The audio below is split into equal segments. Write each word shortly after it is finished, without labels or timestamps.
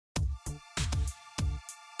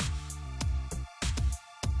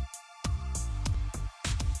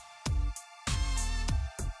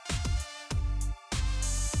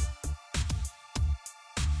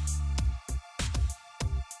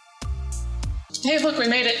Hey, look, we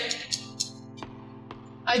made it.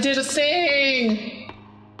 I did a thing.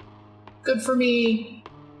 Good for me.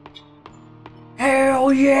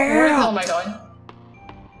 Hell yeah! Where the hell am I going?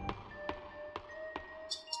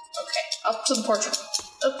 Okay, up to the portrait.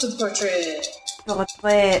 Up to the portrait.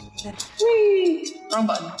 Whee! Wrong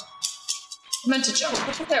button. I meant to jump.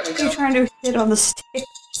 There we go. You're trying to hit on the stick.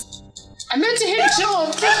 I meant to hit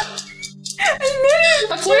jump!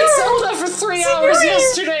 I played Zelda for 3 hours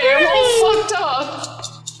yesterday. I'm all fucked up.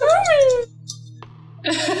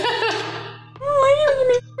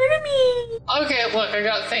 Okay, look, I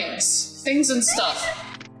got things. Things and stuff.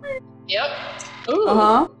 Yep.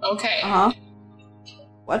 Ooh. Okay.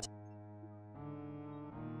 What?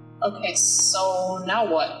 Okay, so now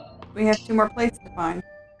what? We have 2 more plates to find.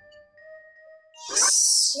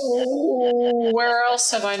 So where else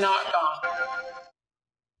have I not gone?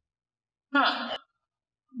 Huh.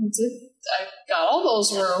 I got all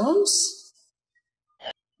those rooms.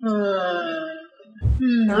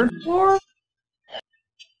 3rd floor?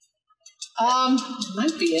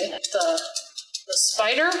 Might be it. The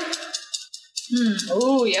spider?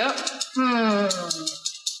 Oh, yep. I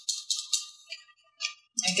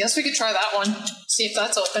guess we could try that one. See if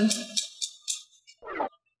that's open. Alright,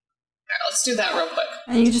 let's do that real quick.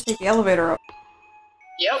 And you can just take the elevator up.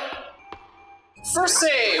 Yep. First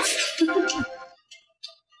save! Doing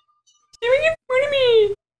it for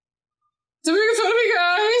me! Doing it for me,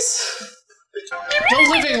 guys! The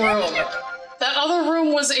living room. That other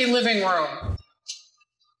room was a living room.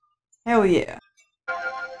 Hell yeah.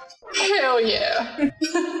 Hell yeah.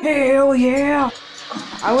 Hell yeah!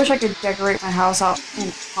 I wish I could decorate my house out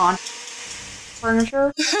in pawn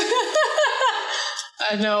furniture.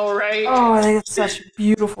 I know, right? Oh, I think it's such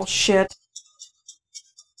beautiful shit.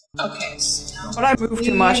 Okay, so now But I move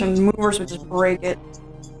too much and movers would just break it.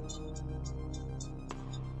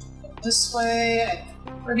 this way,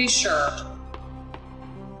 I'm pretty sure. I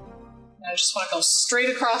just want to go straight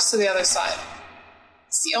across to the other side.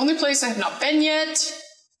 It's the only place I have not been yet.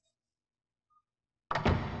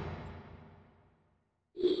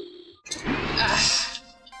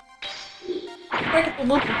 Break it the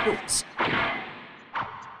little boots.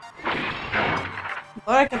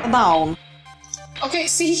 Break it down. Okay,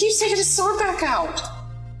 see, he keeps taking his sword back out.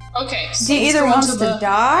 Okay, so He either wants to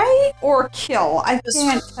die or kill. I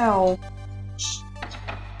can't tell.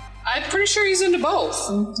 I'm pretty sure he's into both.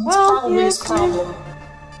 That's Well, probably his yes, problem.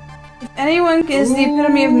 If anyone is the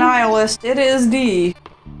epitome of nihilist, it is D.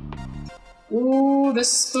 Ooh,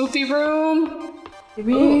 this spoopy room.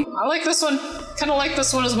 Ooh, I like this one. Kind of like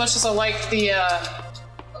this one as much as I like the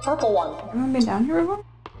purple one. Haven't been down here before?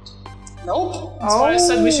 Nope. That's why I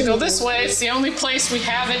said we should go this way. It's the only place we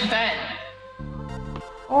haven't been.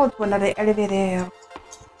 Oh, it's another elevator.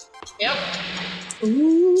 Yep.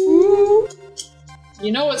 Ooh.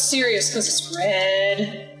 You know it's serious because it's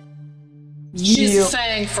red. She's the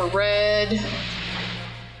Fang for red.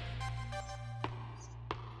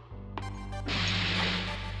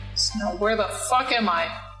 So now where the fuck am I?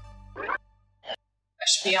 I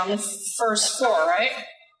should be on the 1st floor, right?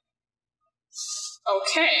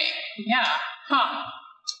 Okay. Yeah. Huh.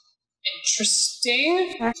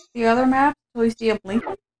 Interesting. Back to the other map till we see a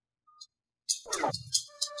blinker.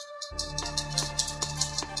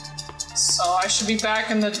 So I should be back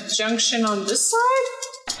in the junction on this side?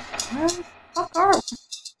 Where the fuck are we?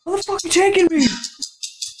 Where the fuck are you taking me? I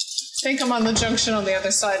think I'm on the junction on the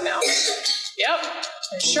other side now. Yep,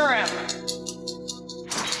 I sure am.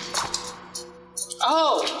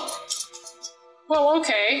 Oh! Well,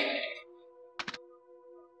 okay.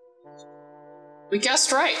 We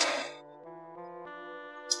guessed right.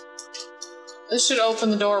 This should open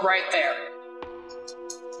the door right there.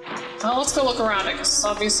 Well, let's go look around it, because it's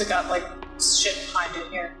obviously got, like, shit behind it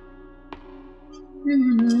here.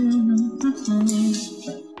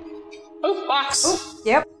 Oh, box! Oh,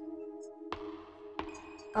 yep.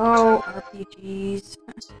 Oh, RPGs.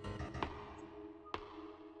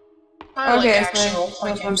 I like Okay, action so role-play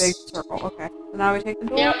that's one games. big circle. Okay, so now we take the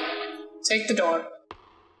door? Yep. Take the door.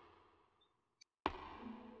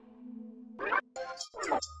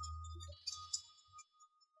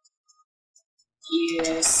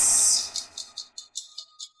 Yes.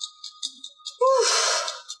 Whew.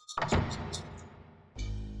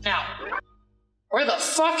 Now, where the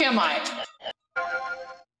fuck am I?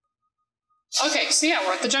 Okay, so yeah,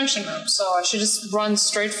 we're at the junction room, so I should just run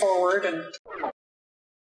straight forward and...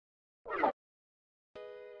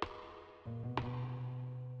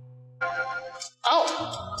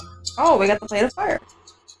 Oh! Oh, we got the plate of fire.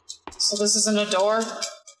 So this isn't a door?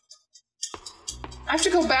 I have to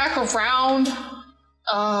go back around.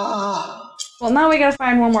 Well, now we gotta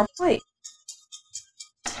find one more plate.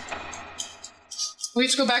 We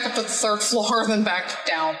have to go back up to the 3rd floor, then back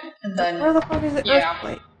down, and then... Where the fuck is the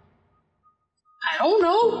earthquake? I don't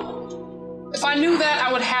know. If I knew that,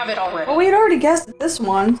 I would have it already. Well, we had already guessed at this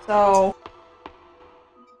one, so...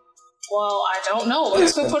 Well, I don't know.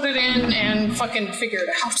 Let's go put it in and fucking figure it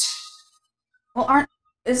out. Well,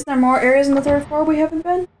 isn't there more areas in the 3rd floor we haven't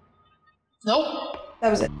been? Nope. That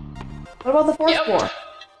was it. What about the 4th floor?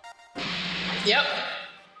 Yep.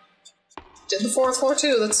 Did the 4th floor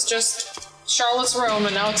too. That's just Charlotte's room,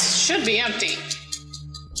 and now it should be empty.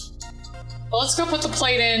 Well, let's go put the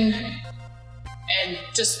plate in, and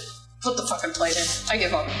just put the fucking plate in. I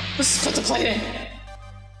give up. Let's just put the plate in.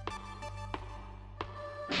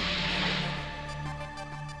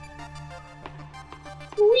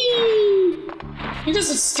 Whee! He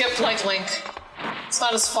doesn't skip like Link. It's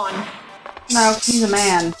not as fun. No, he's a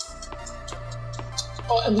man.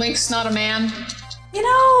 Oh, and Link's not a man? You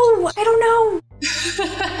know, I don't know.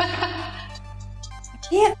 I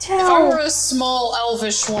can't tell. If I were a small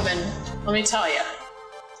elvish woman, let me tell you.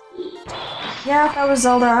 Yeah, if I was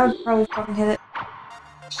Zelda, I would probably fucking hit it.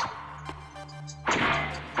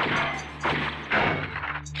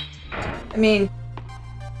 I mean,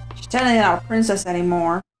 she's technically not a princess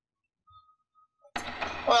anymore.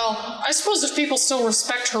 Well, I suppose if people still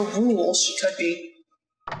respect her rules, she could be.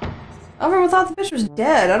 Everyone thought the bitch was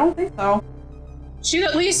dead. I don't think so. She'd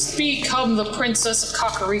at least become the princess of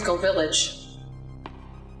Kakariko Village.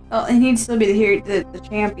 Well, and he'd still be the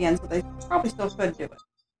champion, so they probably still could do it.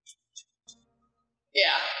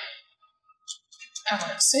 Yeah. I'm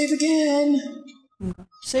gonna save again.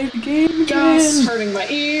 Save the game again. Gus, hurting my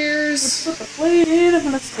ears. Let's put the plate in. I'm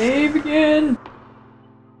gonna save again.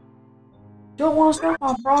 Don't want to start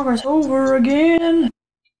my progress over again.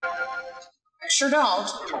 I sure don't.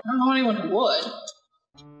 I don't know anyone who would.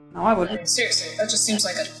 No, I wouldn't. Seriously, that just seems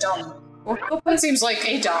like a dumb... That That seems like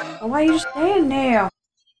a dumb... Why are you just standing there?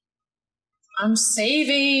 I'm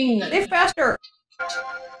saving! Save faster!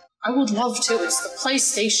 I would love to. It's the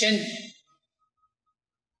PlayStation.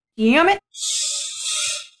 Damn it!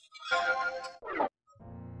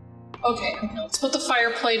 Okay, let's put the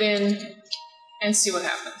fire plate in and see what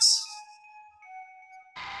happens.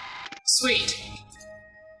 Sweet.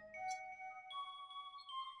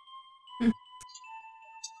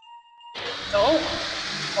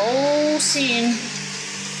 Oh, scene.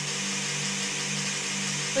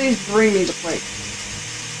 Please bring me the plate.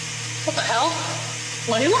 What the hell?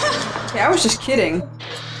 Layla? Yeah, I was just kidding.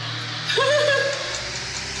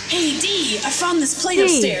 Hey, Dee, I found this plate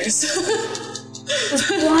upstairs. This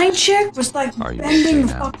blind chick was like bending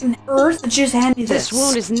the fucking earth and she just handed me this. This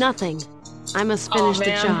wound is nothing. I must finish the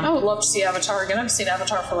job. I would love to see Avatar again. I haven't seen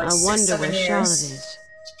Avatar for like I 6-7 wonder where years. Charlotte is.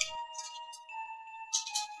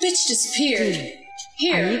 Bitch disappeared. Dee,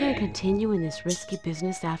 Here. Are you gonna continue in this risky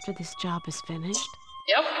business after this job is finished?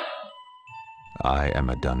 Yep. I am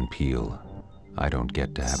a done peel. I don't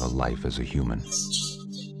get to have a life as a human.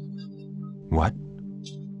 What?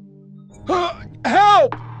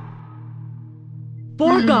 Help!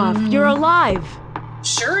 Borgov, you're alive!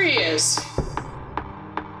 Sure he is.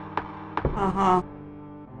 Uh-huh.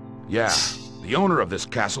 Yeah, the owner of this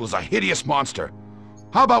castle is a hideous monster.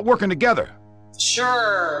 How about working together?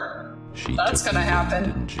 Sure. She That's took gonna you in, happen.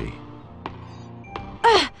 didn't she?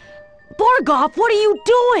 Borgov, what are you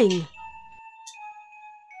doing?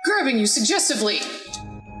 Grabbing you suggestively.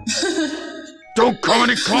 Don't come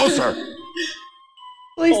any closer!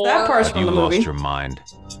 At least that part's Have from you the movie. lost your mind?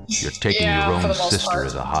 You're taking Yeah, your for own the most sister part.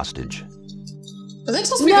 as a hostage. But that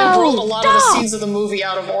tells me No, they wrote a lot of the stop! scenes of the movie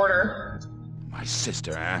out of order. My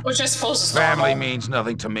sister, eh? Which I suppose is Family normal. means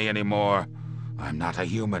nothing to me anymore. I'm not a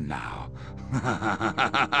human now.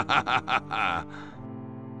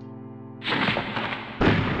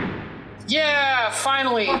 Yeah,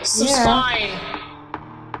 finally. Some Yeah. spine.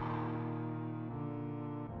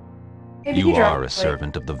 Maybe You he dropped are the a plate.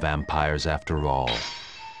 servant of the vampires after all.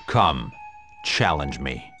 Come, challenge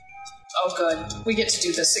me. Oh, good. We get to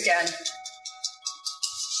do this again.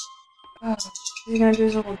 Oh, is he gonna do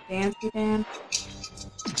his little dancey dance?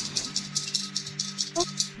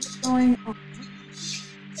 What's going on?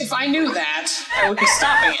 If I knew that, I would be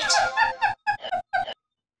stopping it.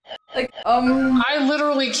 Like, I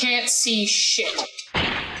literally can't see shit.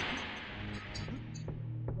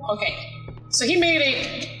 Okay, so he made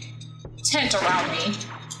a tent around me.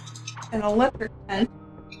 an electric tent.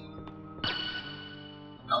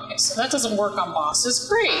 Okay, so that doesn't work on bosses.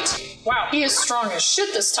 Great! Wow, he is strong as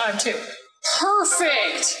shit this time, too.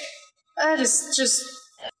 Perfect! That is just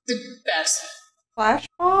the best. Flash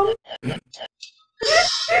bomb?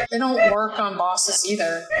 They don't work on bosses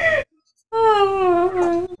either.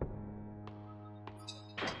 Oh.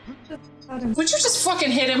 Would you just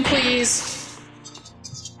fucking hit him, please?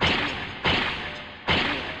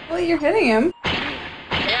 Well, you're hitting him.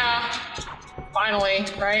 Yeah. Finally,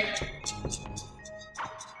 right?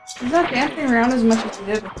 He's not dancing around as much as he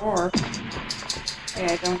did before.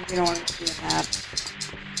 Hey, you don't want to be doing that.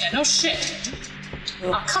 Yeah, no shit.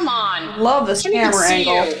 Ugh. Oh, come on. Love this camera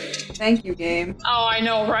angle. You. Thank you, game. Oh, I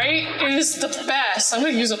know, right? It is the best. I'm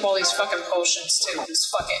gonna use up all these fucking potions, too. Just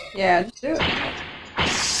fuck it. Yeah, just do it.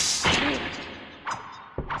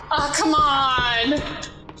 Oh, come on!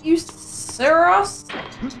 You serious?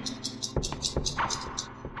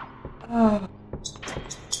 Oh.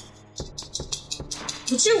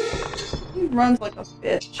 Would you? He runs like a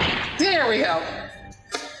bitch. There we go.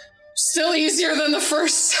 Still easier than the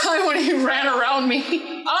first time when he ran around me.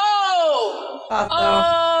 Oh!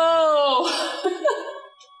 Oh!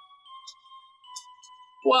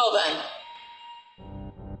 Well then.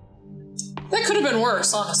 That could have been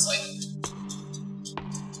worse, honestly.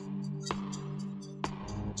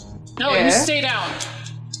 No, yeah. You stay down.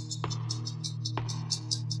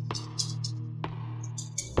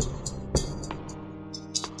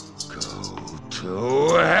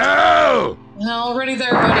 To hell! Already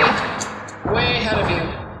there, buddy. Way ahead of you.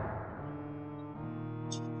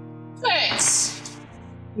 Thanks.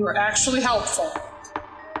 You were actually helpful.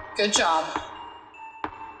 Good job.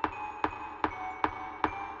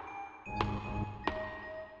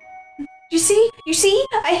 You see?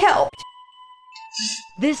 I helped.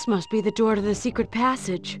 This must be the door to the secret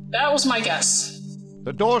passage. That was my guess.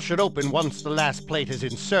 The door should open once the last plate is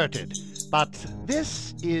inserted, but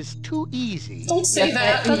this is too easy. Don't say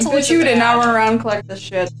that. That's But always you bad. did not run around and collect this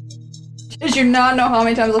shit. Did you not know how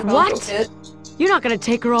many times the phone was hit? You're not gonna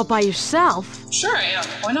take her all by yourself. Sure I am.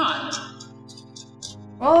 Why not?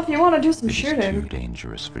 Well, if you want to do some It is shooting. too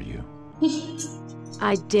dangerous for you.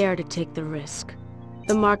 I dare to take the risk.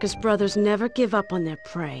 The Marcus brothers never give up on their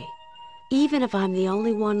prey. Even if I'm the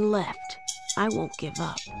only one left, I won't give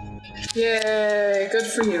up. Yay, good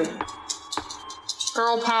for you.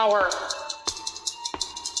 Girl power.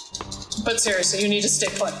 But seriously, you need to stay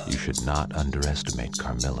put. You should not underestimate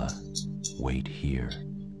Carmilla. Wait here.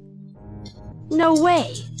 No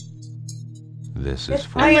way! This is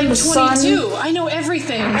for I am the son. 22. I know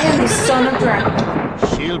everything. I am the son of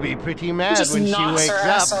Dracula. She'll be pretty mad Just when she knocks wakes her up.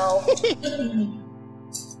 ass out.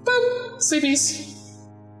 Boop. Sleepies.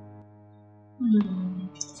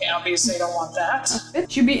 Okay, obviously I don't want that.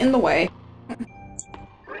 Bitch, you be in the way.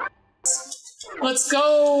 Let's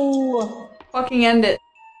go! Fucking end it.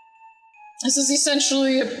 This is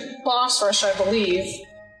essentially a boss rush, I believe.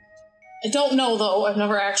 I don't know, though. I've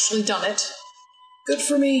never actually done it. Good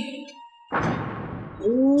for me.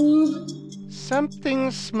 Ooh.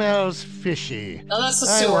 Something smells fishy. Oh, that's the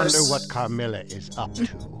I sewers. wonder what Carmilla is up to.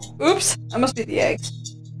 Oops, that must be the eggs.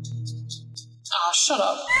 Ah, shut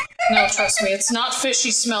up. No, trust me, it's not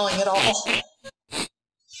fishy smelling at all.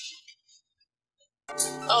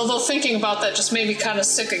 Although thinking about that just made me kind of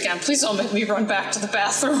sick again. Please don't make me run back to the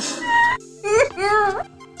bathroom.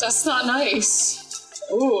 That's not nice.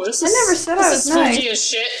 Ooh, this is. I never said I was nice. Spooky as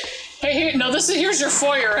shit. Hey, here, no, here's your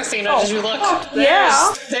foyer, Athena. Oh, Did you look? fuck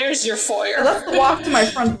yeah. There's your foyer. Let's walk to my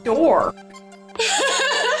front door.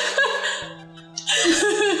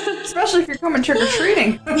 Especially if you're coming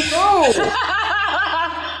trick-or-treating. Oh!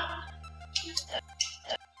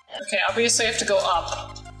 Okay, obviously I have to go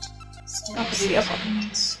up. Uppity, up.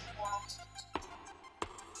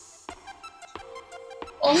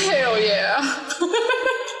 Oh, hell yeah.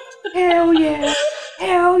 Hell yeah!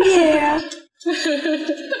 Hell yeah!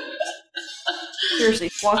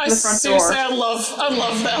 Seriously, walk to the front Seriously, door. I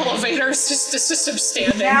love the elevator. It's just him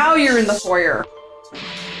standing. Now you're in the foyer.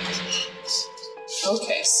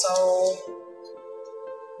 Okay, so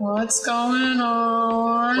what's going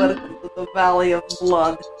on? Welcome to the Valley of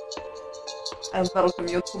Blood. I welcome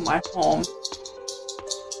you to my home.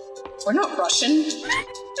 We're not Russian.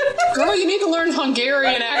 Girl, you need to learn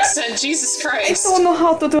Hungarian accent. Jesus I Christ. don't know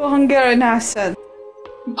how to do a Hungarian accent.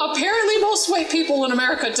 Apparently most white people in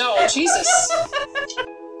America don't. Jesus.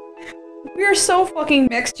 We are so fucking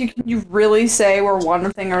mixed, you really say we're one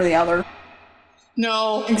thing or the other?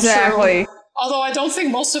 No. Exactly. True. Although I don't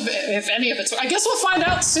think most of it, if any of it's... I guess we'll find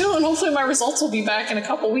out soon. Hopefully my results will be back in a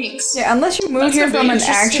couple weeks. Yeah, unless you move That's here gonna from be an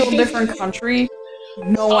actual interesting. different country,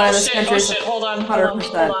 no one in this country is Hold on, 100%.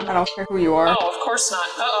 hold on. I don't care who you are. Oh, of course not.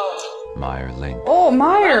 Uh-oh. Meyer Link. Oh,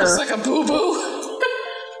 Meyer! Looks like a boo-boo.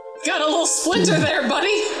 Got a little splinter there,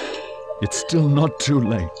 buddy. It's still not too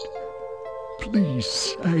late. Please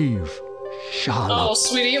save Charlotte. Oh,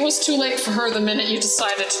 sweetie, it was too late for her the minute you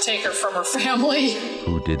decided to take her from her family.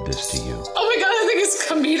 Who did this to you? Oh my god, I think it's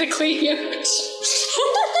comedically huge.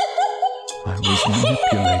 I was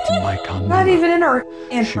manipulating my conduct. Not even in her,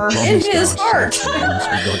 in She her, in promised his our heart. sex once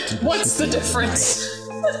we got to What's the city of difference?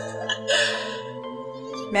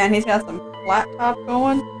 Man, he's got some flat top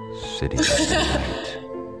going. City of the Night.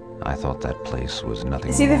 I thought that place was nothing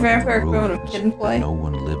Is he the more than vampire equivalent of ruins, Kid and Play? but no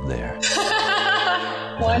one lived there.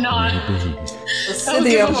 Why not? Maybe. The That would city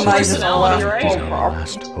give of him a night is our personality, last right? hope. Our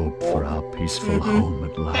last hope for our peaceful home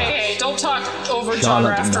at last. Hey, don't talk over John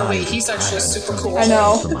Charlotte and Rafterly. I He's actually retired super from cool. I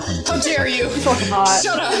know. from a hunted How dare you? He's fucking hot.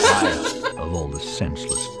 Shut up! section of all the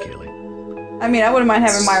senseless killing. I mean, I wouldn't mind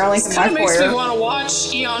having Meyer Link in This my kind of makes me foyer. want to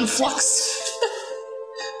watch Eon Flux.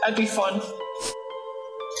 That'd be fun.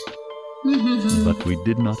 But we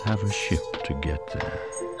did not have a ship to get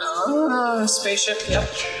there. Spaceship.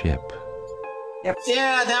 Yep. Ship.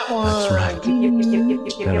 Yeah, that one. That's right.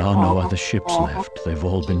 Yep. There are no other ships left. They've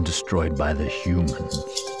all been destroyed by the humans.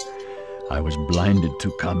 I was blinded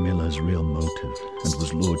to Carmilla's real motive and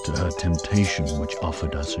was lured to her temptation, which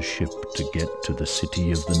offered us a ship to get to the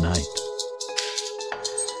City of the Night.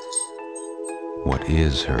 What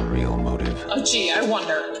is her real motive? Oh, gee, I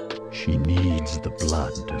wonder. She needs the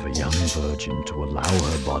blood of a young virgin to allow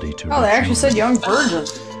her body to Oh, they actually said rejuvenate. young virgin.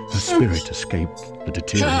 Her spirit escaped the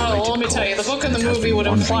deteriorated Oh, let me tell you, the corpse, book and the it has movie been would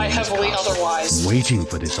imply wandering this heavily castle, otherwise. waiting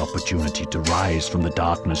for this opportunity to rise from the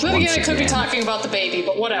darkness Then once again, it could be again. talking about the baby,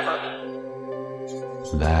 but whatever.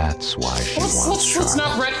 That's why she wants Let's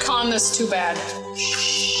not Charlotte. retcon this too bad.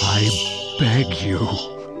 I beg you,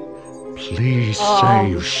 please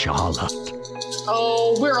save Charlotte.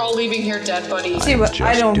 Oh, we're all leaving here dead, buddy. See, what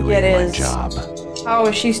I Just don't doing get my is, job. how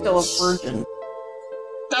is she still a virgin?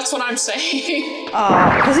 That's what I'm saying.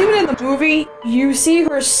 Because even in the movie, you see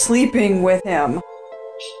her sleeping with him.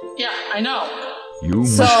 Yeah, I know. You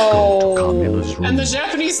must So- go to Carmilla's room. And the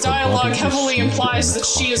Japanese Her body dialogue is heavily sealed implies in the that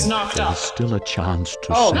she is coffin. knocked There up. is still a chance to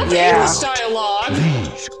Oh, save Not the yeah. English dialogue.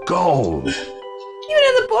 Please, go! Even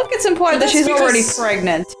in the book, it's implied that That's she's already because-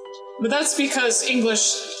 pregnant. But that's because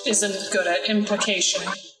English isn't good at implication.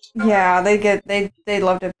 Yeah, they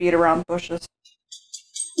love to beat around bushes.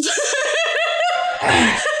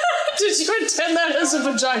 Did you intend that as a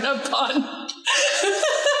vagina pun?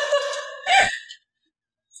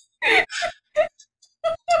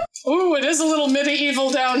 Ooh, it is a little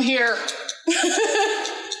medieval down here.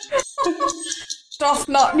 Doth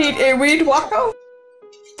not need a weed whacker?